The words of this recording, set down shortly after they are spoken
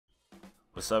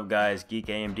What's up guys, Geek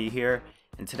AMD here,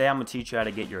 and today I'm going to teach you how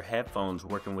to get your headphones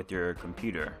working with your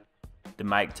computer, the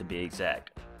mic to be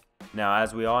exact. Now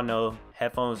as we all know,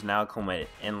 headphones now come with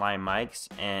inline mics,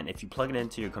 and if you plug it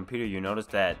into your computer you notice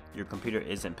that your computer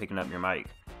isn't picking up your mic.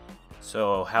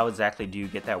 So how exactly do you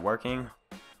get that working?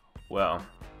 Well,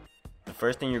 the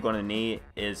first thing you're going to need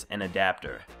is an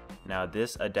adapter. Now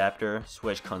this adapter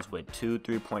switch comes with two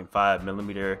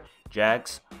 3.5mm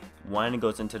jacks. One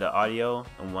goes into the audio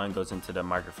and one goes into the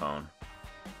microphone.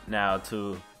 Now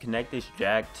to connect this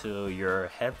jack to your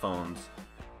headphones,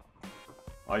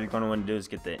 all you're going to want to do is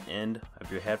get the end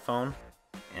of your headphone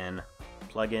and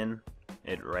plug in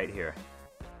it right here.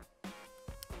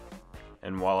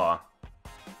 And voila.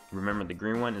 Remember, the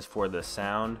green one is for the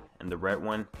sound and the red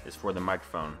one is for the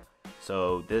microphone.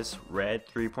 So this red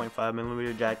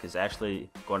 3.5mm jack is actually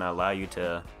going to allow you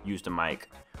to use the mic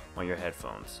on your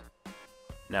headphones.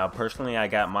 Now personally I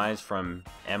got mine from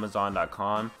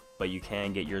Amazon.com, but you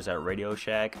can get yours at Radio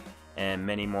Shack and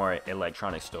many more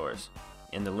electronic stores.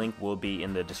 And the link will be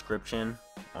in the description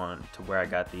on to where I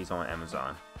got these on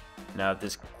Amazon. Now if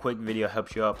this quick video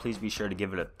helps you out, please be sure to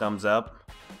give it a thumbs up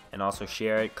and also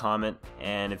share it, comment,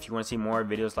 and if you want to see more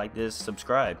videos like this,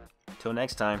 subscribe. Till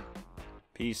next time,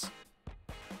 peace.